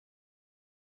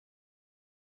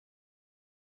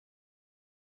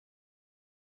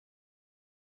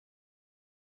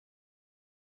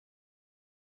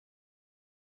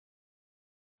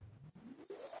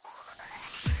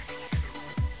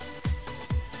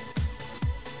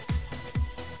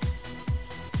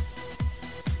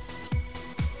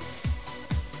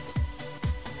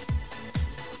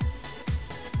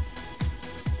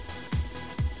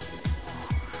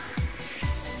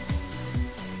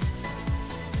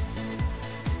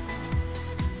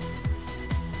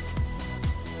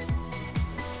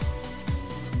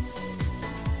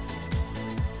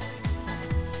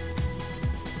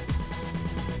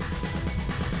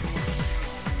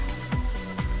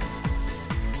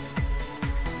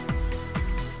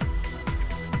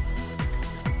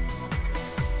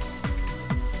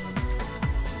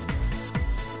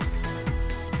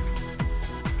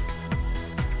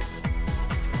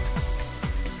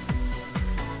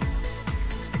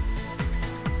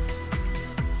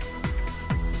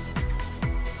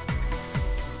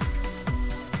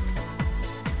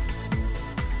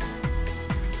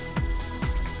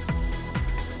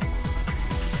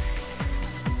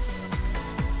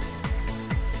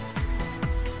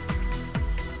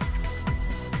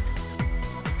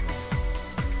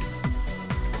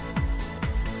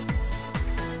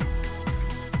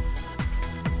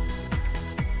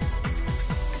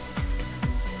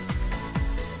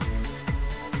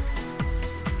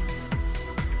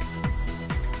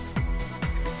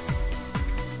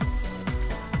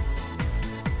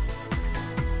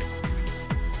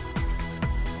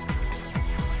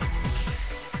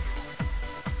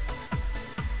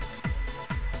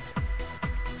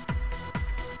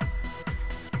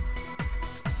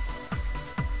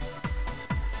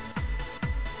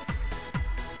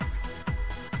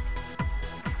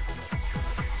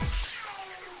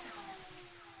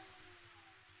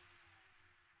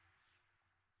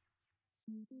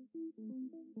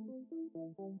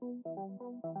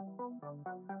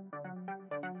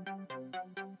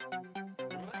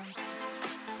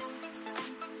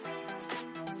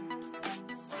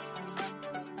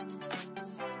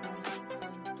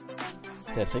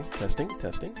Testing, testing,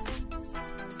 testing.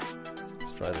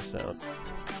 Let's try this out.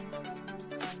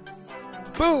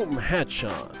 Boom!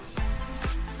 Headshot.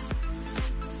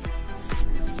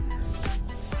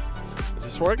 Is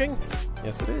this working?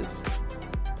 Yes, it is.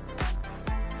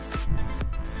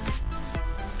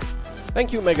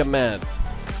 Thank you, Mega Mad.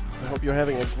 I hope you're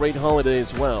having a great holiday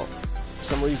as well. For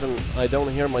some reason, I don't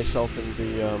hear myself in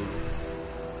the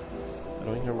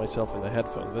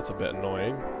headphones. That's a bit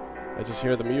annoying. I just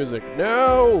hear the music.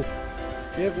 No!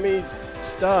 Give me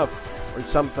stuff or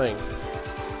something.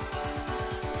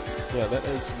 Yeah, that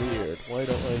is weird. Why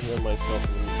don't I hear myself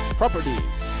in the properties?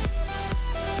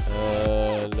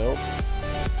 Nope.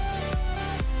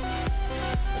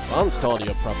 Advanced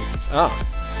audio properties. Ah!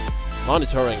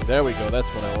 Monitoring. There we go. That's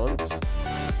what I want.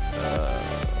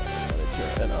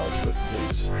 Monitor and output,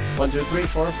 please. 1, 2, 3,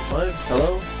 4, 5.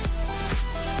 Hello?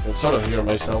 I can sort of hear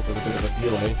myself with a bit of a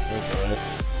delay. That's alright.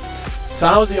 So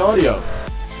how's the audio?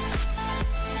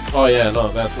 Oh yeah, no,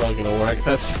 that's not gonna work.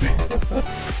 That's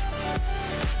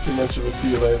too much of a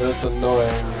delay. That's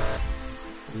annoying.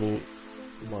 Let me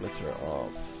monitor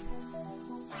off.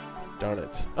 Darn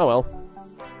it. Oh well.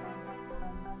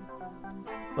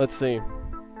 Let's see.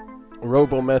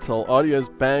 Robo Metal. Audio is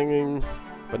banging,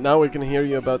 but now we can hear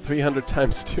you about 300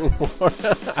 times 2 more.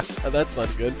 That's not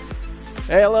good.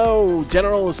 Hey, hello,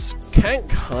 General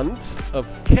Skank Hunt of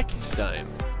Kekistan.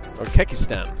 Or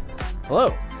Kekistan.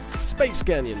 Hello. Space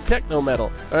Canyon, Techno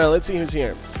Metal. Alright, let's see who's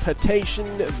here. Petation,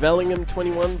 Vellingham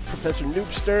 21, Professor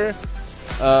Noobster.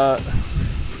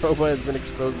 Robo has been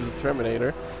exposed as a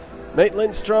Terminator. Nate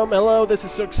Lindstrom, hello, this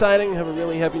is so exciting. Have a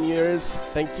really happy New Year's.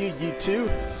 Thank you, you too.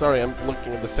 Sorry, I'm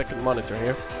looking at the second monitor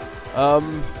here.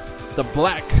 The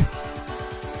Black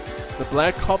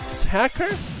Ops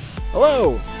Hacker.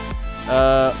 Hello.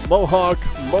 Mohawk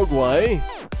Mogwai.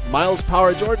 Miles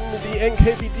Power Jordan, the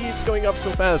NKVD, it's going up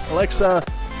so fast. Alexa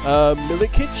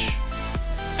Milikic,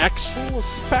 Axel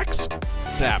Specs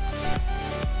Zaps.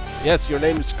 Yes, your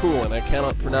name is cool, and I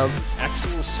cannot pronounce this.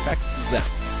 Axel Specs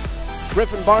Zaps.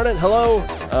 Griffin Barnett, hello.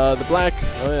 The Black,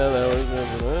 oh yeah, that was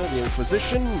the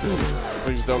Inquisition.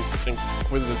 Please don't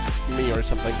inquisitive me or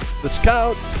something. The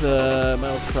Scout,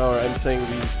 Miles Power, I'm saying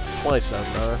these twice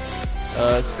now.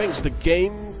 Sphinx, the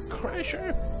Game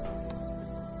Crasher.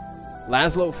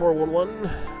 Laszlo 411,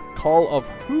 Call of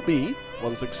Hooby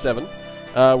 167.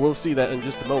 We'll see that in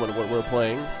just a moment what we're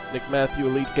playing. Nick Matthew,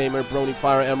 Elite Gamer, Brony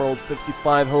Fire, Emerald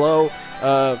 55. Hello,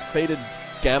 Faded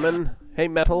Gammon. Hey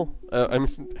Metal.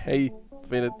 Hey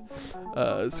Faded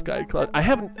Sky Cloud. I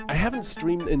haven't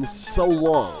streamed in so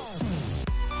long.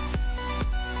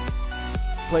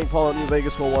 Playing Fallout New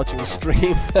Vegas while watching a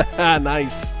stream.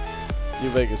 Nice. New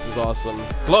Vegas is awesome.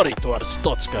 Glory to our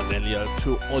Stotska Nelia,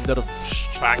 to Oder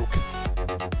Strank.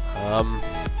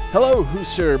 Hello,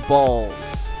 Hooser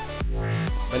Balls.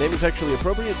 My name is actually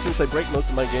appropriate since I break most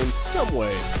of my games some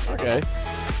way. Okay.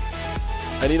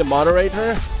 I need a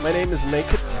moderator. My name is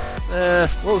Naked.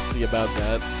 We'll see about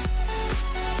that.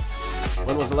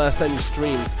 When was the last time you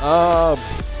streamed? A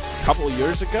couple of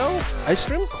years ago? I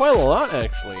streamed quite a lot,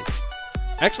 actually.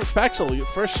 Axel Spaxel, your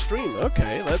first stream.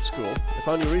 Okay, that's cool. I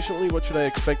found you recently. What should I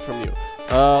expect from you?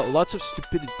 Lots of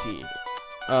stupidity.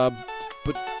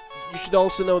 But you should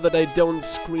also know that I don't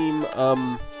scream,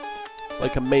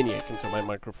 like a maniac into my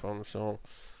microphone, so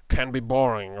can be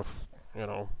boring, if, you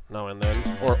know, now and then,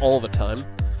 or all the time.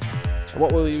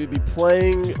 What will you be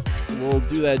playing? We'll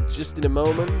do that just in a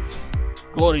moment.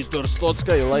 Glory to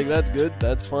Stotska, you like that? Good,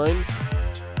 that's fine.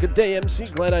 Good day, MC.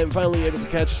 Glad I am finally able to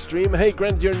catch a stream. Hey,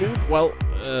 Grandier Noob. Well,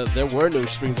 there were no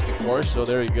streams before, so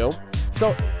there you go.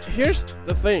 So, here's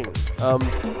the thing.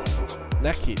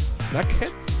 Naked? Okay.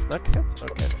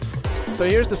 So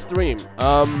here's the stream.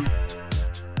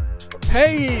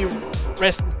 Hey,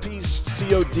 rest in peace,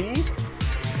 COD.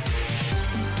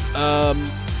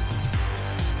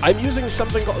 I'm using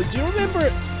something called... Do you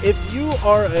remember, if you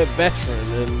are a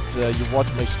veteran and you've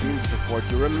watched my streams before,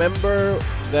 do you remember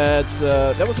that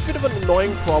there was a bit of an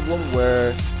annoying problem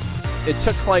where it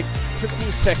took like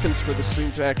 15 seconds for the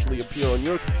stream to actually appear on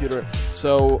your computer,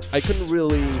 so I couldn't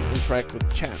really interact with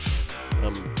chat.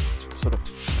 Sort of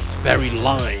very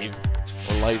live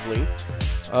or lively.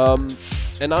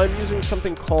 And I'm using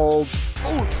something called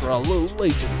ultra low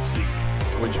latency,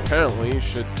 which apparently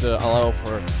should allow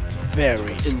for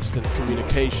very instant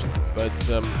communication, but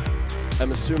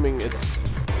I'm assuming it's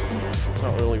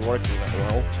not really working that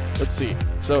well. Let's see.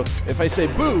 So if I say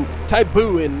boo, type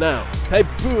boo in now. Type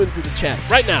boo into the chat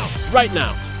right now. Right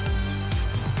now.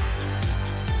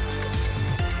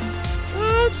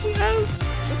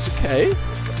 That's okay.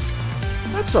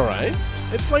 That's alright.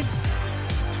 It's like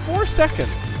 4 seconds.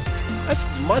 That's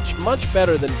much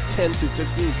better than 10 to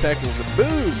 15 seconds of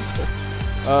boost.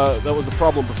 That was a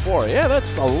problem before. Yeah,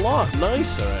 that's a lot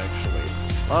nicer, actually.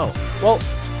 Wow. Well,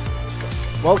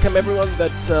 welcome everyone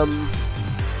that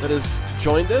has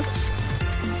joined us.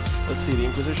 Let's see, the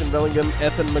Inquisition, Bellingham,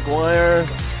 Ethan McGuire.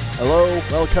 Hello,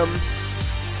 welcome.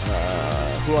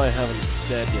 Who I haven't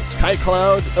said yet. Sky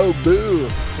Cloud. Oh, boo.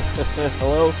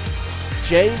 Hello.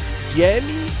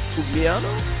 Jamie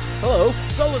Ugliano. Hello.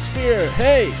 Solosphere.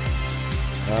 Hey.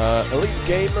 Elite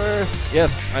Gamer.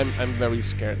 Yes, I'm very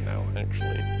scared now,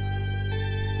 actually.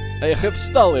 I have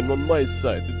Stalin on my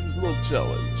side. It is no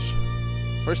challenge.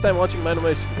 First time watching my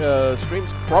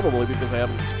streams? Probably because I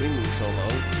haven't streamed in so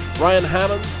long. Ryan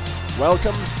Hammonds,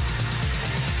 welcome.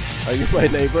 Are you my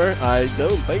neighbor? I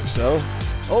don't think so.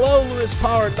 Hello, Lewis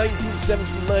Power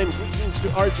 1979. Greetings to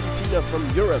Argentina from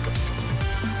Europe.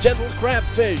 Gentle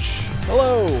Crabfish.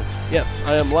 Hello. Yes,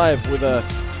 I am live with a...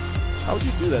 How do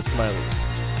you do that, Smiley?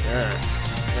 There,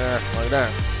 like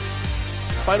that.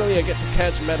 Finally, I get to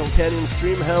catch MetalCanyon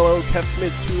stream. Hello,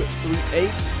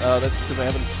 KevSmith238. That's because I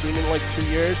haven't streamed in like 2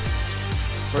 years.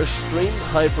 First stream.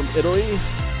 Hi from Italy.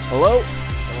 Hello.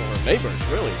 Oh, we're neighbors,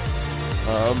 really.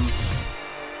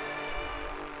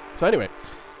 So anyway,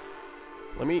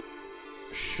 let me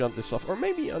shut this off. Or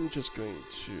maybe I'm just going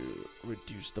to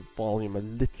reduce the volume a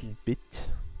little bit.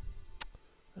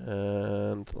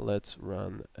 And let's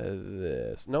run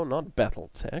this. No, not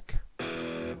Battletech.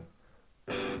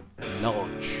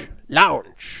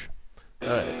 Launch.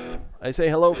 Alright. I say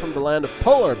hello from the land of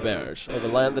polar bears, or the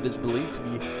land that is believed to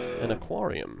be an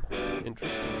aquarium.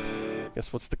 Interesting.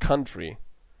 Guess what's the country?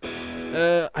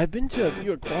 I've been to a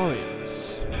few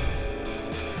aquariums.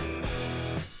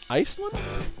 Iceland?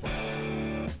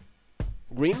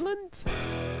 Greenland?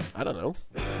 I don't know.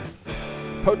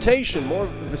 Potation, more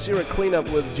Viscera cleanup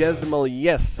with Jesdemal,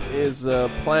 yes, is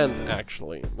planned,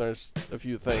 actually. There's a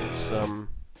few things,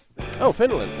 Oh,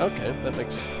 Finland. Okay, that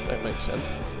makes sense.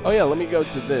 Oh yeah, let me go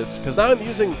to this, because now I'm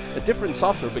using a different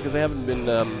software because I haven't been,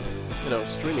 you know,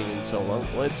 streaming in so long.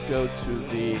 Let's go to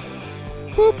the...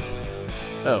 Boop!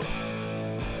 Oh.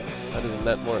 How doesn't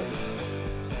that work?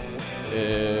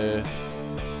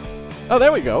 Oh,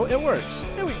 there we go. It works.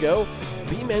 There we go.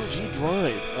 BeamNG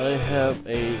Drive. I have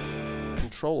a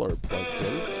controller plugged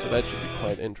in, so that should be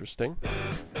quite interesting.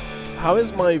 How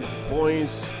is my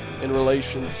voice in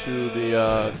relation to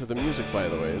the music, by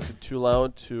the way? Is it too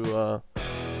loud, too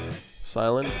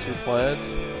silent, too quiet?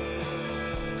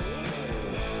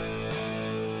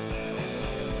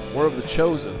 War of the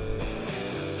Chosen.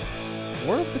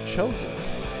 War of the Chosen.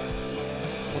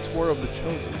 What's War of the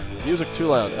Chosen? Music too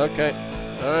loud. Okay.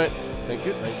 All right. Thank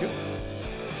you. Thank you.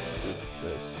 Let's do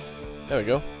this. There we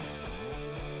go.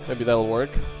 Maybe that'll work.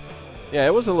 Yeah,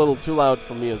 it was a little too loud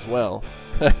for me as well.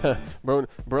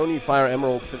 Brony Fire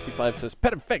Emerald 55 says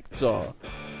perfecto.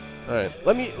 All right,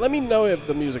 let me know if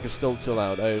the music is still too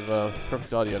loud. I have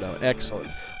perfect audio now.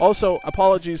 Excellent. Also,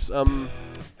 apologies.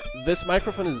 This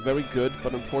microphone is very good,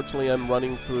 but unfortunately, I'm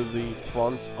running through the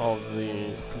front of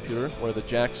the computer where the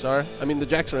jacks are. I mean, the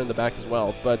jacks are in the back as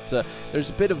well, but there's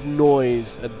a bit of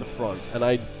noise at the front, and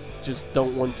I just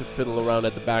don't want to fiddle around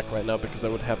at the back right now because I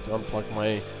would have to unplug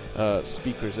my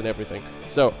speakers and everything.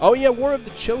 So, oh yeah, War of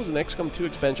the Chosen XCOM 2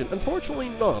 expansion. Unfortunately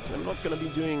not. I'm not going to be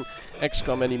doing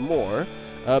XCOM anymore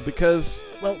because,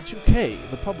 well, 2K,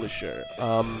 the publisher,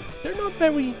 they're not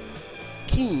very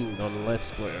keen on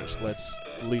Let's Players. Let's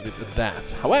leave it at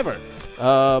that. However,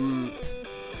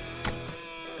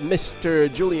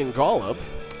 Mr. Julian Golub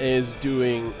is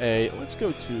doing a... Let's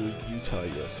go to Utah,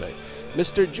 USA.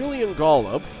 Mr. Julian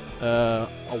Golub, a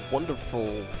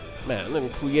wonderful man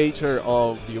and creator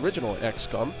of the original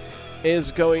XCOM,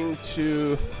 is going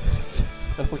to...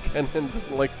 MetalCanyon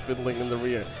doesn't like fiddling in the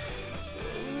rear.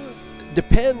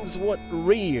 Depends what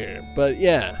rear, but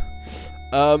yeah.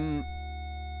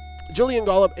 Julian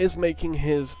Golub is making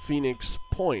his Phoenix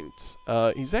Point.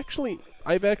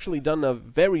 I've actually done a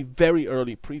very, very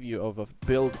early preview of a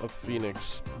build of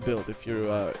Phoenix build, if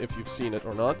you've seen it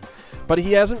or not. But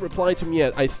he hasn't replied to me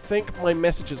yet. I think my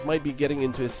messages might be getting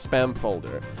into his spam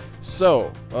folder.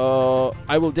 So,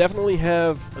 I will definitely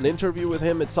have an interview with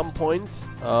him at some point,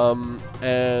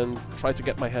 and try to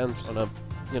get my hands on a,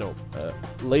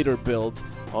 later build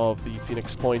of the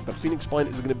Phoenix Point. But Phoenix Point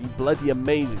is going to be bloody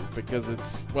amazing because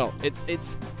it's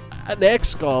an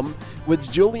XCOM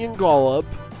with Julian Golub,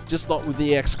 just not with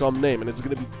the XCOM name, and it's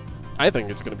going to be I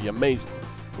think it's going to be amazing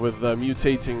with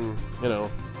mutating, you know,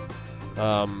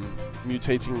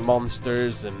 mutating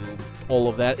monsters and all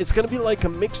of that. It's going to be like a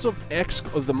mix of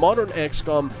the modern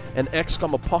XCOM and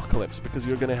XCOM Apocalypse, because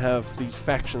you're going to have these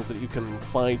factions that you can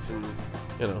fight, and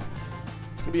you know,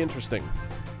 it's going to be interesting.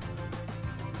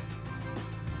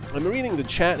 I'm reading the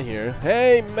chat here.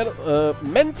 Hey,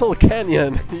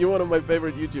 MetalCanyon, you're one of my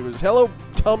favorite YouTubers. Hello,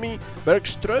 Tommy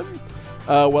Bergström.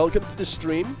 Welcome to the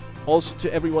stream. Also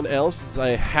to everyone else that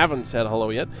I haven't said hello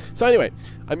yet. So anyway,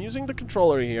 I'm using the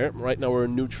controller here. Right now we're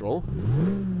in neutral.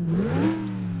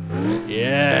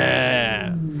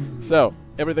 Yeah! So,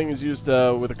 everything is used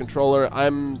with a controller.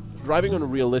 I'm driving on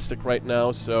realistic right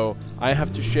now, so I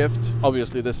have to shift.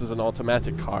 Obviously, this is an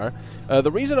automatic car.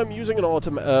 The reason I'm using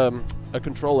a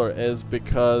controller is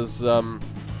because,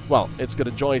 well, it's got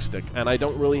a joystick, and I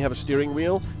don't really have a steering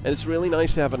wheel, and it's really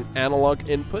nice to have an analog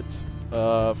input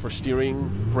for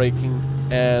steering, braking,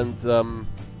 and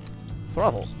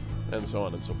throttle, and so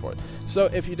on and so forth. So,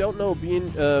 if you don't know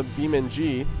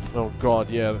BeamNG, oh god,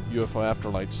 yeah, UFO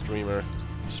Afterlight stream.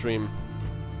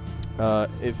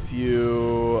 If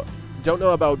you don't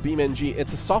know about BeamNG,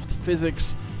 it's a soft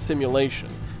physics simulation.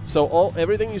 So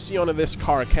everything you see on this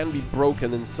car can be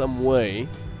broken in some way.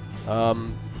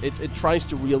 It tries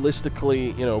to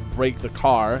realistically, you know, break the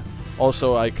car.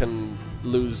 Also, I can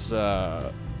lose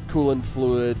coolant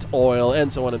fluid, oil,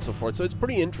 and so on and so forth. So it's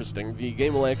pretty interesting. The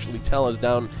game will actually tell us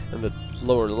down in the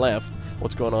lower left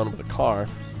what's going on with the car.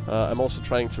 I'm also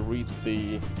trying to read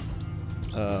the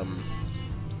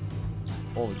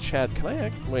all the chat. Can I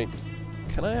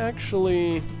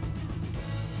actually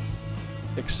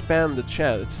expand the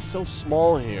chat? It's so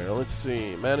small here. Let's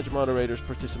see. Manage moderators,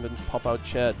 participants, pop out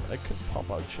chat. I could pop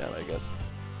out chat, I guess.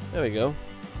 There we go.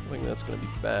 I think that's going to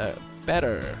be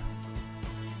better.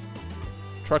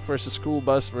 Truck versus school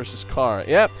bus versus car.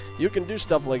 Yeah, you can do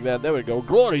stuff like that. There we go.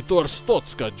 Glory to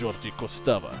Arstotska, Georgi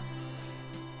Kostava.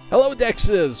 Hello,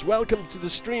 Dexes. Welcome to the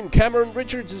stream. Cameron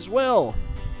Richards as well.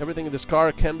 Everything in this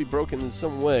car can be broken in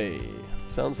some way.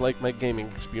 Sounds like my gaming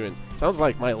experience. Sounds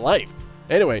like my life.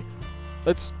 Anyway,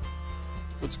 let's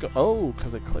go. Oh,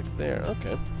 because I clicked there.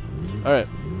 Okay. All right.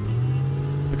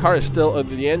 The car is still.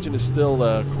 The engine is still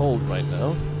cold right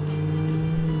now.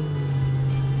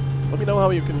 Let me know how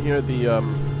you can hear the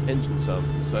engine sounds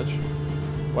and such.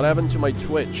 What happened to my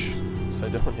Twitch? So I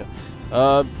don't. Yeah.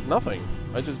 Nothing.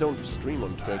 I just don't stream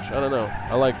on Twitch. I don't know.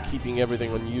 I like keeping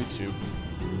everything on YouTube.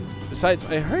 Besides,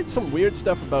 I heard some weird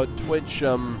stuff about Twitch.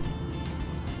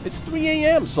 It's 3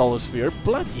 a.m. Solosphere.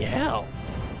 Bloody hell!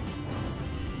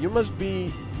 You must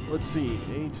be. Let's see.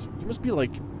 You must be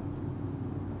like.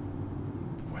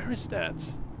 Where is that?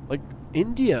 Like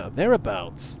India,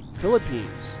 thereabouts.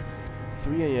 Philippines.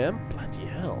 3 a.m. Bloody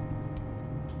hell!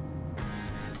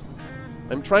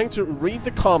 I'm trying to read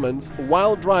the comments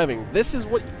while driving. This is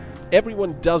what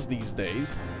everyone does these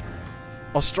days.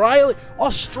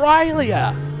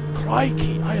 Australia!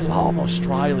 Crikey, I love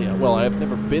Australia. Well, I've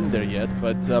never been there yet,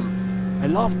 but I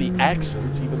love the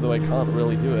accent, even though I can't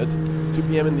really do it. 2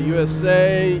 p.m. in the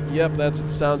USA. Yep, that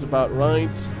sounds about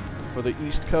right. For the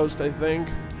East Coast, I think.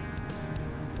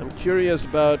 I'm curious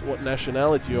about what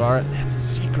nationality you are. That's a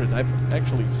secret. I've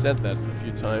actually said that a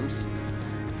few times.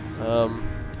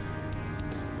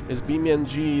 Is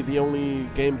BeamNG the only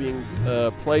game being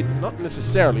played? Not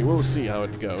necessarily. We'll see how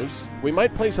it goes. We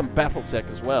might play some BattleTech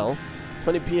as well.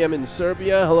 20 p.m. in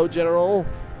Serbia. Hello, General.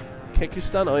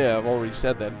 Kyrgyzstan. Oh yeah, I've already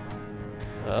said that.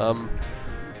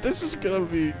 This is gonna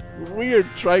be weird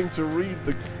trying to read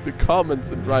the comments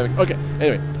and driving. Okay,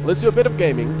 anyway, let's do a bit of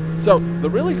gaming. So,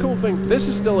 the really cool thing, this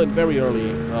is still in very early,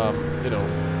 you know,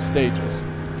 stages.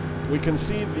 We can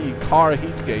see the car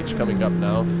heat gauge coming up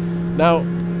now. Now,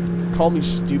 call me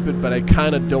stupid, but I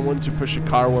kind of don't want to push a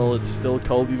car while it's still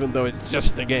cold, even though it's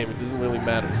just a game. It doesn't really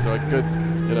matter, so I could,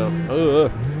 you know...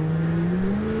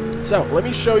 So, let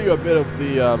me show you a bit of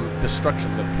the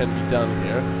destruction that can be done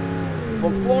here.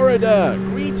 From Florida,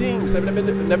 greetings! I've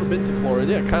never been to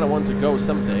Florida. I kind of want to go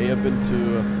someday. I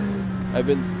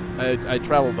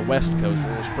traveled the West Coast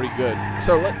and it was pretty good.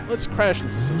 So let's crash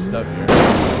into some stuff here.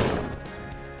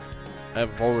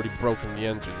 I've already broken the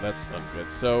engine. That's not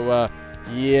good. So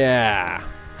yeah.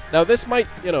 Now this might,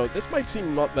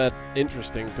 seem not that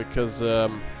interesting because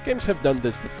games have done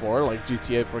this before, like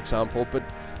GTA for example. But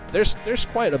there's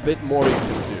quite a bit more you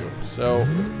can do. So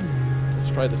let's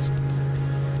try this.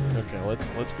 Okay,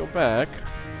 let's go back.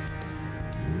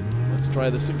 Let's try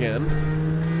this again.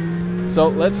 So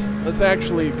let's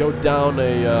actually go down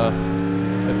a.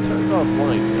 I've turned off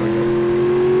lights. There we go.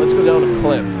 Let's go down a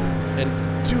cliff and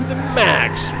to the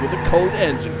max with a cold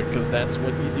engine because that's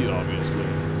what you do, obviously.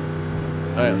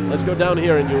 Alright, let's go down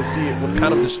here and you'll see what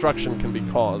kind of destruction can be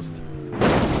caused.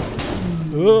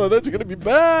 Oh, that's gonna be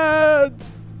bad!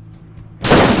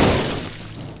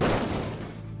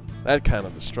 That kind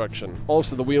of destruction.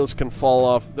 Also, the wheels can fall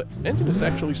off. The engine is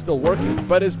actually still working,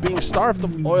 but is being starved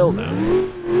of oil now.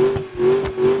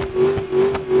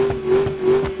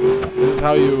 This is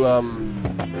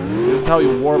how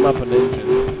you warm up an engine.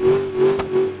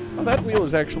 Oh, that wheel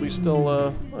is actually still,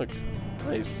 look,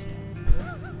 nice.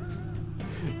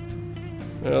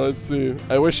 Let's see.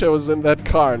 I wish I was in that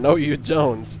car. No, you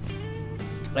don't.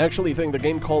 I actually think the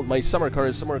game called My Summer Car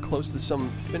is somewhere close to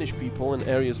some Finnish people in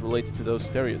areas related to those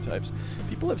stereotypes.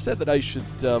 People have said that I should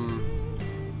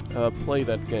play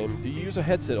that game. Do you use a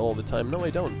headset all the time? No, I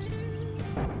don't.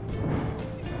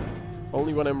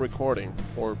 Only when I'm recording,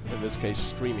 or in this case,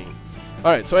 streaming.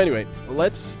 Alright, so anyway,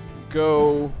 let's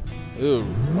go... Ooh,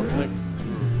 okay.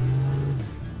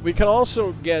 We can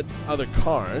also get other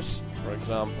cars. For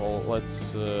example,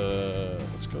 let's go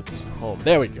to home.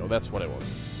 There we go, that's what I wanted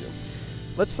to do.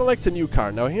 Let's select a new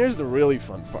car. Now here's the really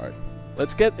fun part.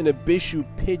 Let's get an Ibishu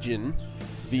Pigeon,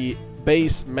 the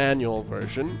base manual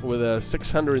version, with a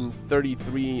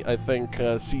 633, I think,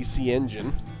 cc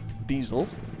engine, diesel.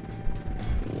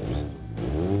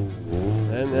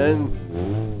 And then...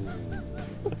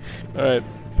 Alright,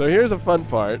 so here's the fun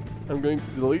part. I'm going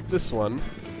to delete this one,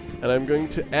 and I'm going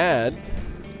to add...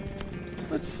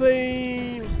 Let's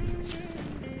say...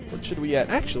 What should we add?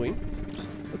 Actually,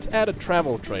 let's add a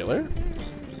travel trailer.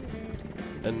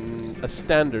 And a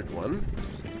standard one.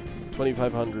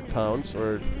 2,500 pounds,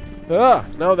 or... Ah!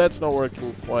 No, that's not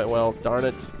working quite well. Darn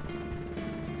it.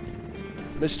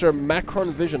 Mr.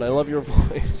 Macron Vision, I love your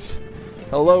voice.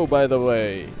 Hello, by the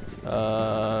way.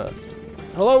 Hello,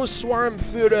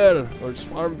 Swarmführer! Or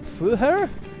Swarmführer?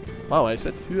 Wow, I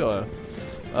said Führer.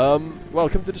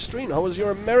 Welcome to the stream. How was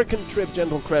your American trip,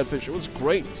 Gentle Crabfish? It was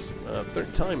great.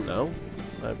 Third time now.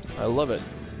 I love it.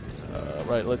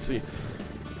 Right, let's see.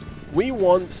 We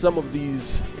want some of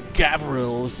these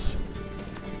Gavrils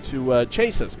to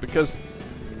chase us, because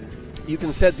you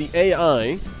can set the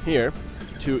AI here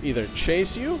to either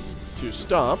chase you, to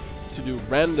stop, to do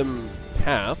random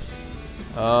paths,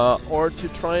 or to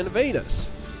try and evade us.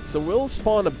 So we'll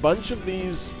spawn a bunch of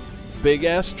these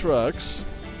big-ass trucks,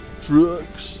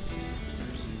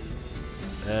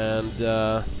 and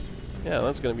yeah,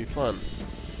 that's gonna be fun.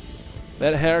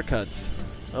 That haircut,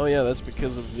 oh yeah, that's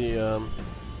because of the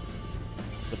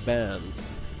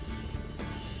bands.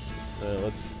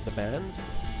 The bands?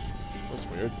 That's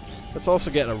weird. Let's also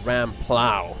get a ram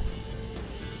plow.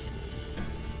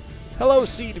 Hello,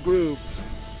 Seed Group.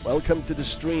 Welcome to the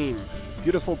stream.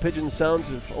 Beautiful pigeon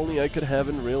sounds, if only I could have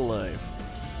in real life.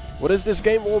 What is this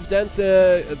game, Wolf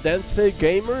Dante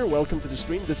Gamer? Welcome to the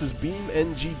stream. This is Beam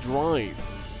NG Drive,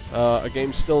 a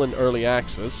game still in early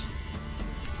access.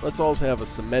 Let's also have a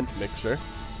cement mixer.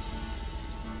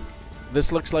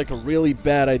 This looks like a really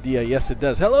bad idea. Yes, it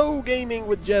does. Hello, Gaming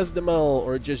with Jezdemal,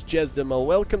 or just Jezdemal.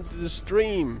 Welcome to the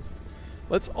stream.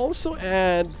 Let's also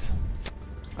add...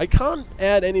 I can't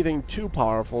add anything too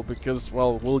powerful because,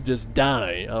 well, we'll just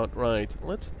die outright.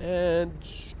 Let's add...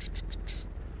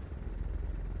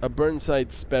 a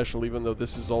Burnside special, even though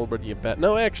this is already a bad...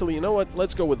 No, actually, you know what?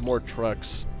 Let's go with more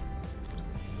trucks.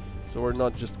 So we're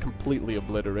not just completely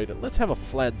obliterated. Let's have a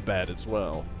flatbed as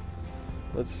well.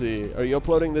 Let's see. Are you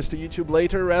uploading this to YouTube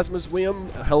later, Rasmus William?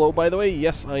 Hello, by the way.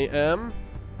 Yes, I am.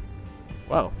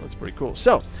 Wow, that's pretty cool.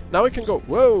 So, now we can go...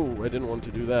 Whoa, I didn't want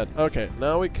to do that. Okay,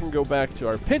 now we can go back to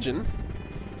our pigeon.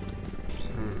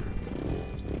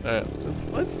 Alright, let's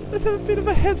have a bit of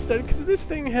a head start, because this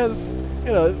thing has,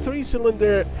 you know,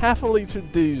 3-cylinder, half-a-liter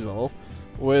diesel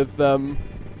with,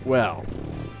 well,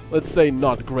 let's say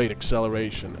not great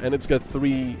acceleration, and it's got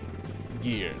 3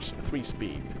 gears,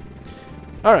 3-speed.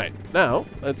 Alright, now,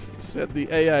 let's set the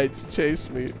AI to chase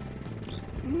me.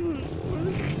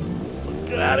 Let's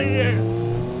get out of here!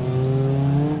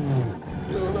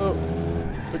 Oh no.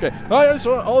 Okay, I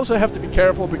also have to be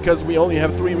careful because we only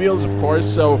have 3 wheels, of course,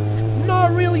 so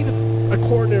not really a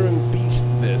cornering beast,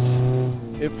 this.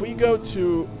 If we go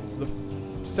to the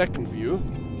second view,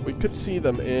 we could see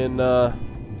them in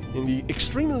the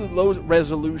extremely low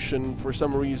resolution, for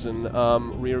some reason,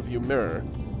 rear view mirror.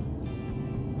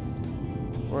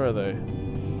 Where are they?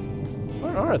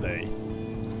 Where are they?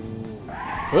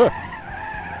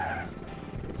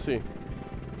 Let's see.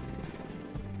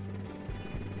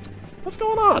 What's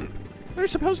going on? They're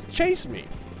supposed to chase me.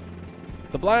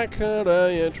 The Black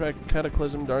yeah, track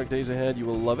Cataclysm, Dark Days Ahead, you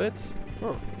will love it.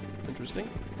 Oh, interesting.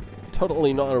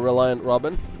 Totally not a Reliant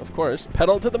Robin, of course.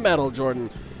 Pedal to the metal, Jordan.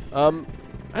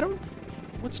 I don't...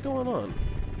 What's going on?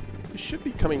 They should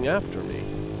be coming after me.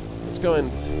 Let's go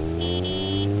and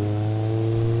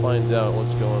find out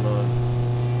what's going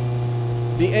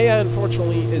on. The AI,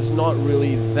 unfortunately, is not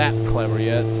really that clever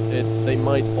yet. They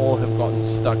might all have gotten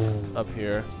stuck up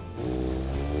here.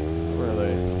 Where are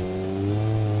they?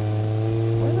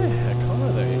 Where the heck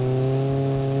are they?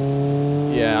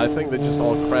 Yeah, I think they just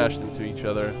all crashed into each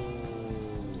other.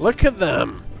 Look at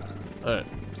them! Alright.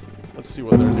 Let's see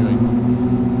what they're doing.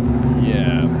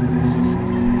 Yeah, it's just...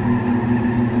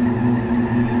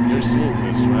 You're seeing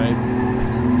this, right?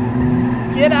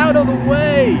 Get out of the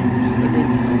way! They're going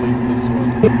to delete this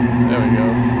one. There we go.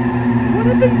 What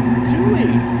are they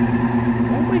doing?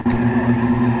 Oh my god.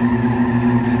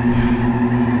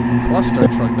 Cluster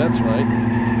truck, that's right.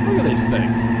 Look at this thing.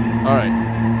 Alright.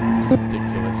 It's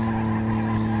ridiculous.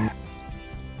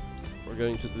 We're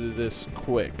going to do this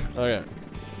quick. Okay.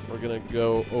 We're gonna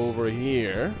go over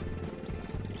here.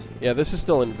 Yeah, this is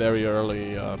still in very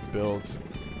early builds.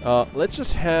 Let's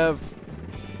just have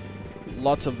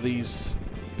lots of these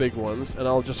big ones, and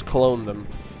I'll just clone them.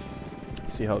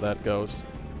 See how that goes.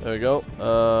 There we go.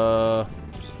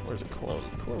 Where's a clone?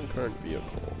 Clone current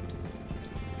vehicle.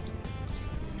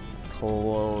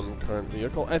 Clone current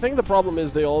vehicle. I think the problem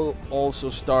is they all also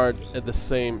start at the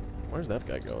same... Where's that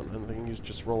guy going? I think he's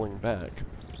just rolling back.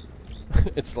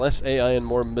 It's less AI and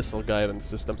more missile guidance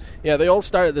system. Yeah, they all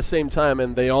start at the same time,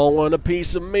 and they all want a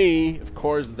piece of me. Of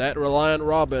course, that Reliant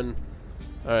Robin.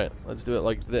 Alright, let's do it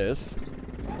like this.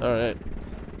 Alright.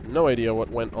 No idea what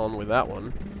went on with that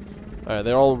one. Alright,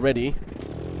 they're all ready.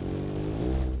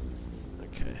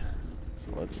 Okay.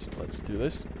 So let's do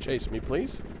this. Chase me,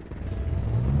 please.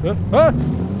 Ah!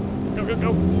 Go, go,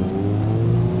 go!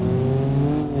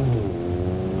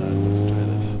 Let's try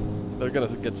this. They're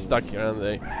gonna get stuck here, aren't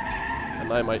they?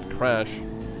 And I might crash.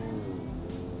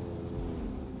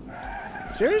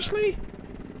 Seriously?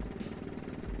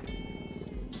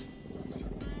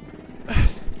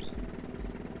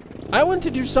 I want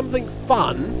to do something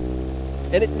fun,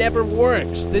 and it never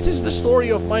works. This is the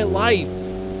story of my life.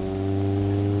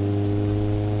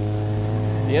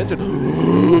 The engine.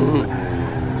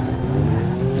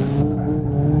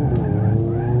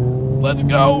 Let's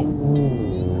go.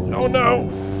 Oh no.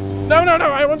 No, no,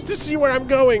 no. I want to see where I'm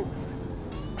going.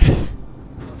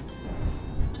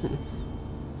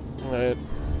 Alright.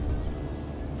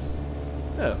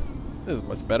 Yeah, this is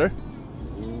much better.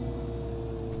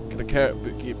 Gotta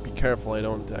be careful I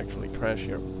don't actually crash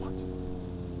here. What?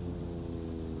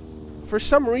 For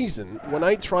some reason, when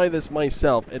I try this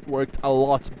myself, it worked a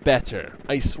lot better.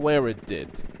 I swear it did.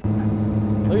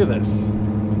 Look at this.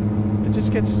 It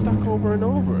just gets stuck over and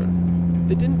over.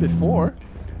 They didn't before.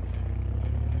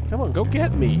 Come on, go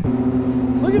get me.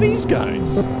 Look at these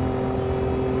guys.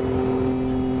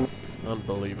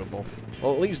 Unbelievable.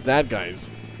 Well, at least that guy's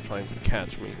trying to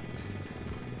catch me.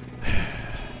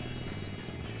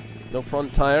 No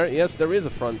front tire. Yes, there is a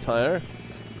front tire.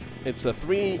 It's a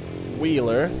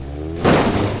three-wheeler.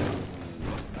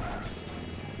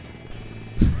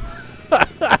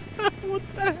 What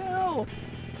the hell?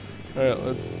 All right,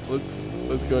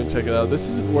 let's go and check it out. This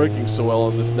isn't working so well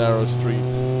on this narrow street.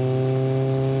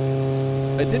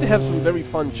 I did have some very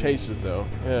fun chases, though.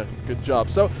 Yeah, good job.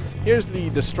 So, here's the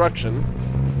destruction.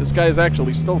 This guy is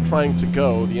actually still trying to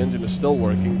go. The engine is still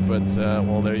working, but,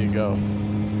 well, there you go.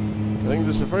 I think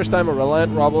this is the first time a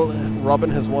Reliant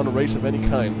Robin has won a race of any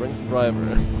kind. Bring the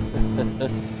driver.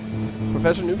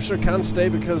 Professor Noobster can't stay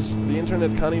because the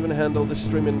internet can't even handle this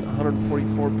stream in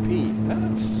 144p.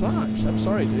 That sucks. I'm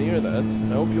sorry to hear that.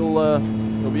 I hope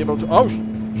you'll be able to... Oh,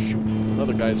 shoot.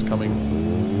 Another guy's coming.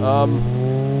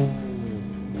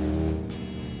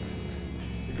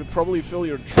 You could probably fill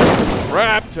your truck with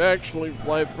crap to actually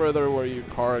fly further where your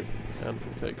car can't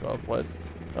take off. What?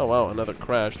 Oh, wow. Another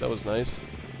crash. That was nice.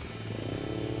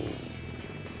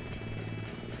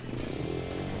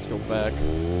 Go back.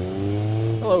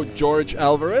 Hello, George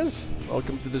Alvarez.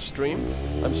 Welcome to the stream.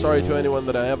 I'm sorry to anyone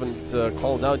that I haven't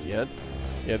called out yet.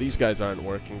 Yeah, these guys aren't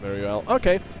working very well.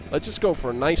 Okay, let's just go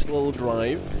for a nice little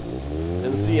drive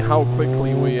and see how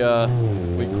quickly we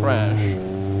crash.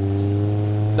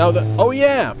 Now oh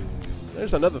yeah,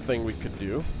 there's another thing we could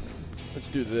do. Let's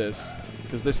do this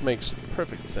because this makes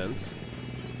perfect sense.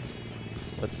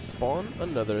 Let's spawn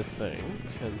another thing,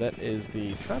 and that is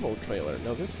the travel trailer.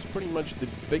 Now this is pretty much the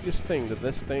biggest thing that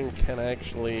this thing can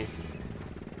actually...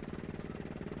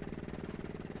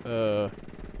 The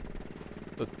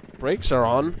brakes are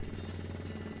on.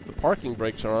 The parking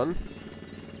brakes are on.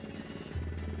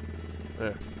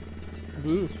 There.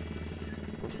 Ooh.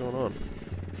 What's going on?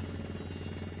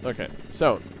 Okay,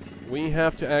 so we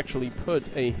have to actually put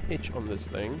a hitch on this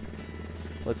thing.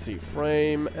 Let's see.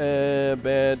 Frame,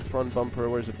 bed, front bumper.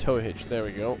 Where's the tow hitch? There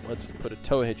we go. Let's put a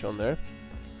tow hitch on there.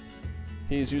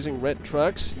 He's using red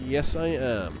trucks. Yes, I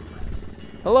am.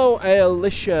 Hello,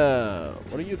 Alicia.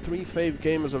 What are your 3 fave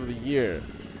gamers of the year?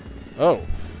 Oh,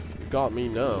 you got me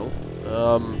now.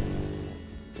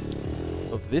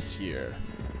 Of this year.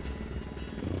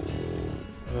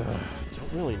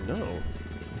 Don't really know.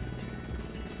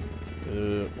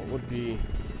 What would be...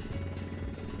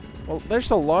 Well, there's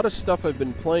a lot of stuff I've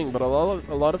been playing, but a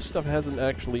lot of stuff hasn't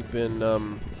actually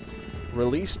been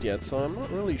released yet, so I'm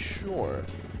not really sure.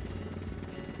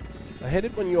 I hate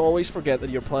it when you always forget that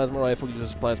your plasma rifle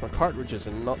uses plasma cartridges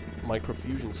and not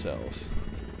microfusion cells.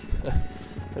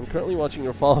 I'm currently watching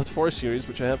your Fallout 4 series,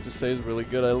 which I have to say is really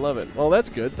good. I love it. Well, that's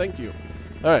good. Thank you.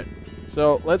 Alright,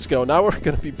 so let's go. Now we're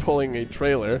going to be pulling a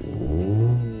trailer.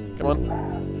 Come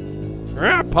on.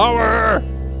 Ah, power!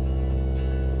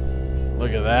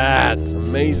 Look at that. It's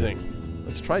amazing.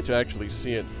 Let's try to actually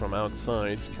see it from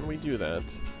outside. Can we do that?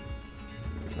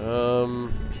 How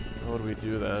would we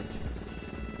do that?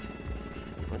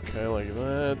 Okay, like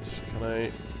that. Can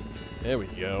I... There we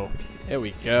go. There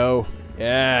we go.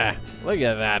 Yeah. Look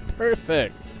at that.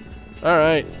 Perfect.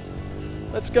 Alright.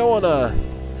 Let's go on a...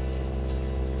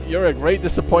 You're a great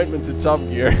disappointment to Top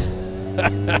Gear.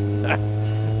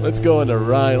 Let's go on a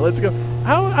ride. Let's go.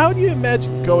 How do you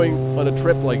imagine going on a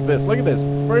trip like this? Look at this.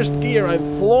 First gear,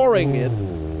 I'm flooring it.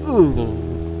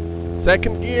 Ooh.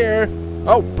 Second gear.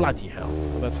 Oh, bloody hell.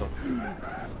 Well, that's not...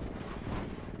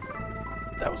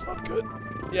 That was not good.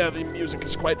 Yeah, the music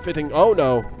is quite fitting. Oh,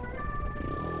 no.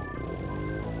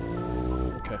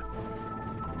 Okay.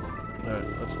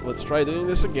 Alright, let's try doing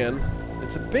this again.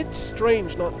 It's a bit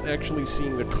strange not actually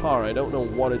seeing the car. I don't know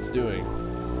what it's doing.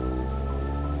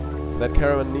 That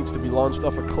caravan needs to be launched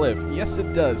off a cliff. Yes,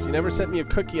 it does. You never sent me a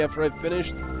cookie after I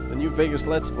finished the New Vegas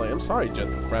Let's Play. I'm sorry,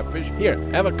 gentle crabfish. Here,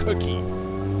 have a cookie.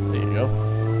 There you go.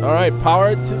 Alright,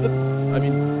 power to the...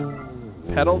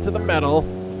 pedal to the metal.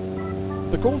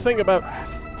 The cool thing about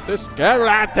this...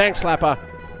 Tank slapper!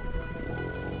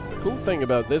 The cool thing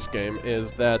about this game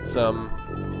is that,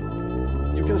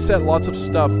 you can set lots of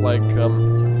stuff like,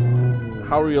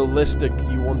 how realistic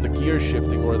you want the gear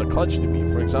shifting or the clutch to be.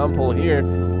 For example, here,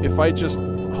 if I just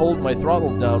hold my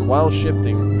throttle down while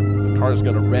shifting, the car's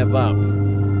gonna rev up. You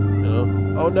know?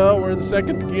 Oh no, we're in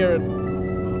second gear.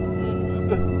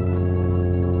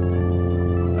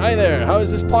 Hi there, how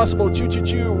is this possible?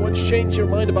 Choo-choo-choo. What's changed your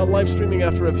mind about live streaming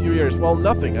after a few years? Well,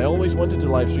 nothing. I always wanted to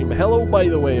live stream. Hello, by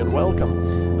the way, and welcome.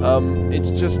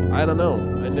 It's just, I don't know.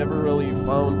 I never really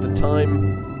found the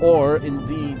time or,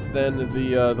 indeed, then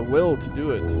the will to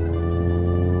do it.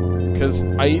 Because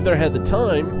I either had the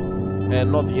time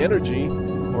and not the energy,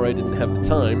 or I didn't have the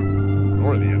time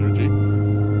or the energy.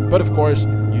 But, of course,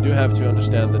 you do have to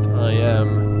understand that I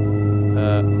am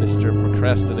Mr.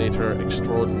 Procrastinator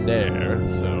Extraordinaire,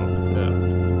 so,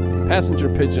 yeah. Passenger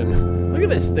pigeon. Look at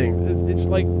this thing. It's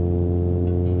like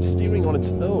steering on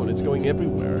its own. It's going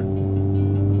everywhere.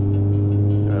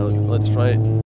 Alright, let's try it.